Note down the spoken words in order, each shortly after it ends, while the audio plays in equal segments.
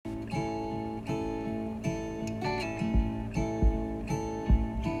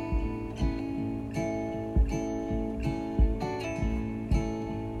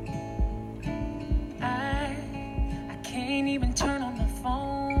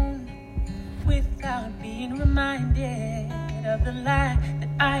reminded of the lie that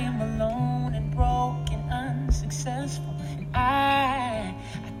I am alone and broken, unsuccessful. And I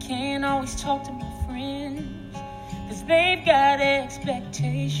can't always talk to my friends, 'cause they've got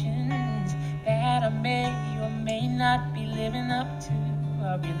expectations that I may or may not be living up to.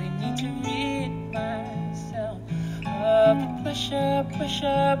 I really need to rid myself of the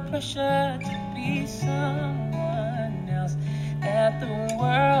pressure to be someone else that the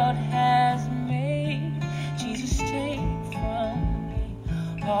world has made. Jesus, take from me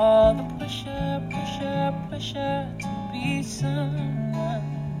all the pressure to be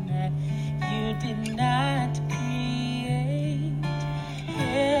someone that you did not create.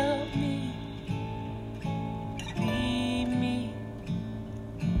 Help me be me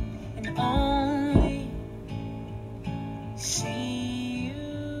and only see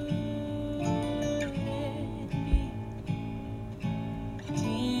you in me.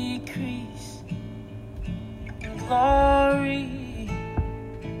 Decrease and glorify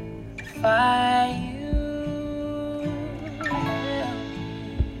you.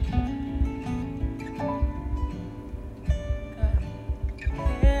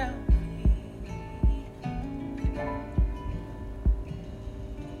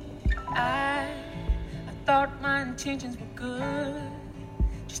 I thought my intentions were good.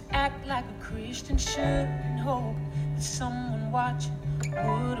 Just act like a Christian should and hope that someone watching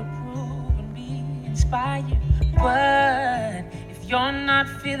would approve and be inspired. But if you're not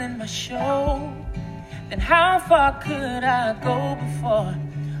feeling my show, then how far could I go before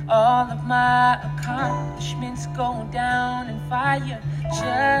all of my accomplishments go down in fire?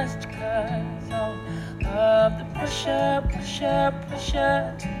 Just 'cause of the pressure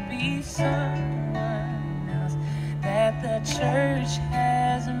to be someone else that the church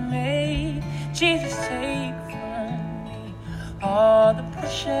has made. Jesus, take from me all the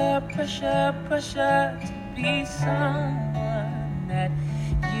pressure to be someone that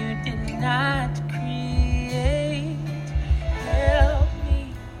you did not create. Help me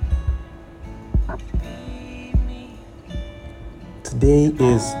be me. Today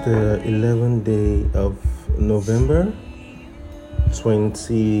is the 11th day of November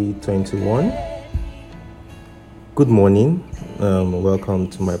 2021. Good morning. Welcome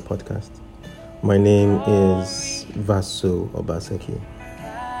to my podcast. My name is Vasu Obaseki.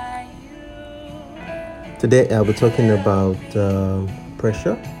 Today I'll be talking about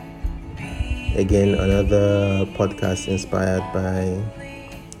pressure. Again, another podcast inspired by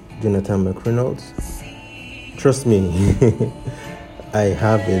Jonathan McReynolds. Trust me, I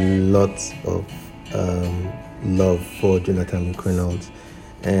have a lot of love for Jonathan McReynolds,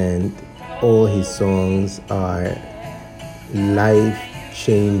 and all his songs are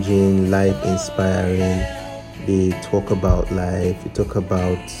life-changing, life-inspiring. They talk about life, they talk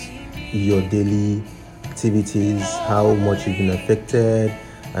about your daily activities, how much you've been affected,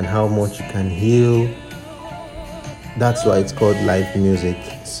 and how much you can heal. That's why it's called life music.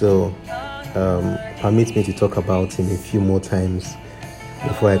 So permit me to talk about him a few more times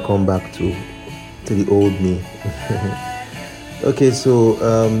before I come back to the old me. Okay, so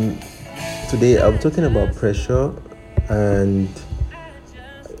today I'm talking about pressure, and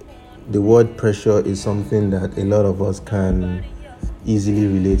the word pressure is something that a lot of us can easily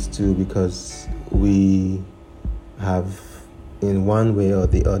relate to, because we have, in one way or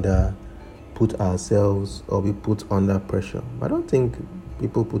the other, put ourselves or be put under pressure. I don't think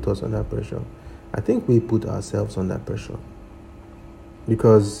people put us under pressure. I think we put ourselves under pressure,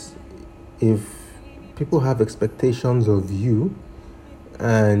 because if people have expectations of you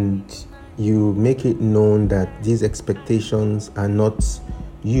and you make it known that these expectations are not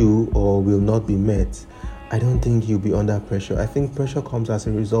you or will not be met, I don't think you'll be under pressure. I think pressure comes as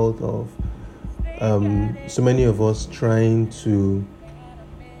a result of so many of us trying to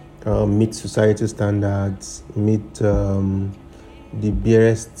meet society standards, meet the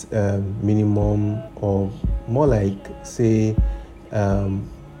barest minimum, or more like, say,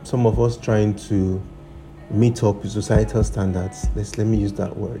 some of us trying to meet up with societal standards. Let me use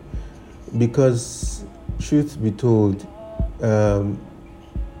that word, because truth be told,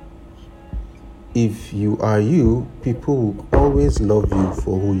 if you are you, people will always love you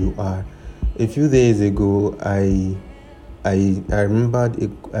for who you are. A few days ago, I remembered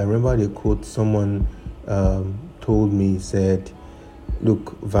a quote someone told me. Said,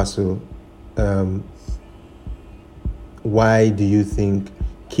 "Look, Vasu, why do you think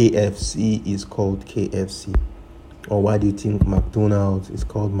KFC is called KFC? Or why do you think McDonald's is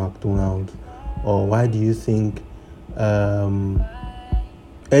called McDonald's? Or why do you think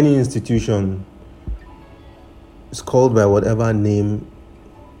any institution is called by whatever name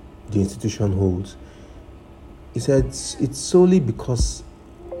the institution holds? he said it's solely because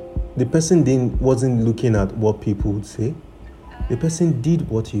the person wasn't looking at what people would say. The person did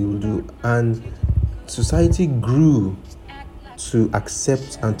what he would do, and society grew to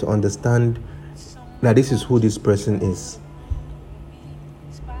accept and to understand that this is who this person is.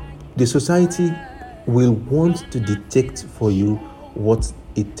 The society will want to detect for you what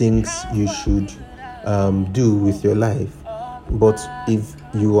it thinks you should do with your life. But if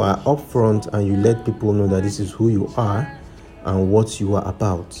you are upfront and you let people know that this is who you are and what you are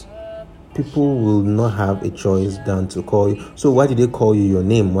about, people will not have a choice than to call you. So why did they call you your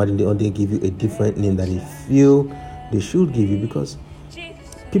name? Why did they give you a different name that they feel they should give you? Because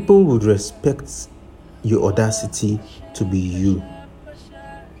people would respect your audacity to be you.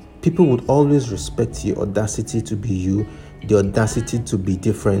 People would always respect your audacity to be you, the audacity to be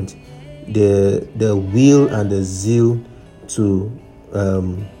different, the will and the zeal to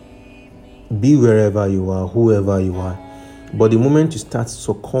be wherever you are, whoever you are. But the moment you start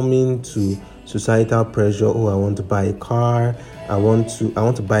succumbing to societal pressure, I want to buy a car, I want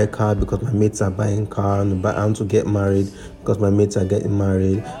to buy a car because my mates are buying car, I want to get married because my mates are getting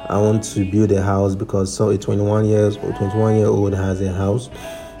married, I want to build a house because a 21-year-old has a house,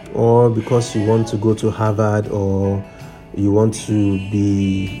 or because you want to go to Harvard, or you want to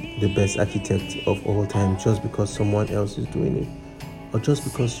be the best architect of all time just because someone else is doing it, or just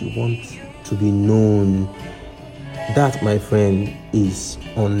because you want to be known. That, my friend, is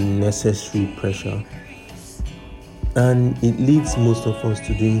unnecessary pressure, and it leads most of us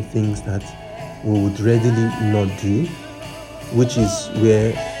to doing things that we would readily not do, which is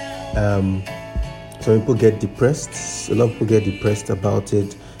where some people get depressed. A lot of people get depressed about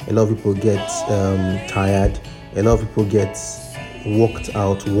it. A lot of people get tired. A lot of people get worked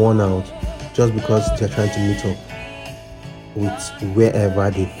out, worn out, just because they're trying to meet up with wherever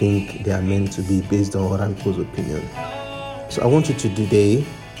they think they are meant to be based on other people's opinion. So I want you today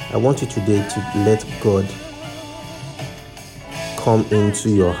to let God come into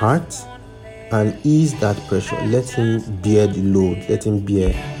your heart and ease that pressure. Let him bear the load. Let him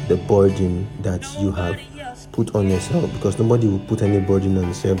bear the burden that you have put on yourself, because nobody will put any burden on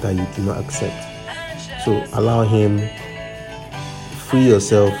yourself that you do not accept. So allow him, free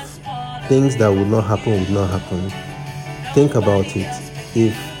yourself. Things that would not happen. Think about it.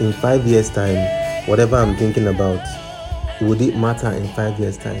 If in 5 years' time, whatever I'm thinking about, would it matter in 5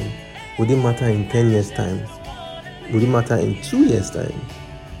 years' time? Would it matter in 10 years' time? Would it matter in 2 years' time?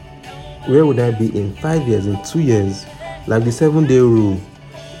 Where would I be in 5 years, in 2 years? Like the 7-day rule.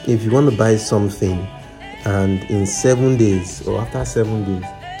 If you want to buy something and in 7 days or after 7 days,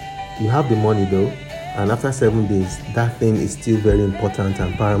 you have the money though, and after 7 days, that thing is still very important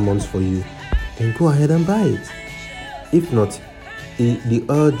and paramount for you, then go ahead and buy it. If not, the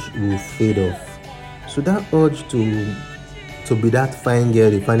urge will fade off. So that urge to be that fine girl,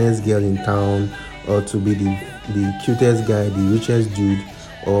 the finest girl in town, or to be the cutest guy, the richest dude,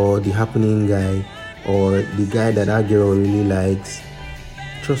 or the happening guy, or the guy that girl really likes.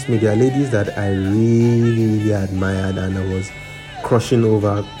 Trust me, there are ladies that I really, really admired and I was crushing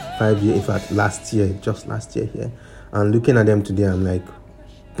over 5 years, in fact, just last year here. And looking at them today, I'm like,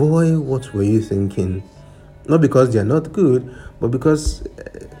 boy, what were you thinking? Not because they're not good, but because,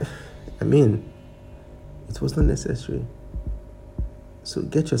 it was not necessary. So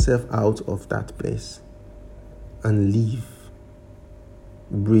get yourself out of that place and live.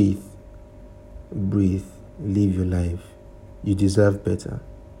 Breathe, live your life. You deserve better.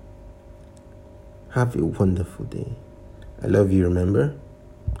 Have a wonderful day. I love you, remember?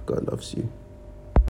 God loves you.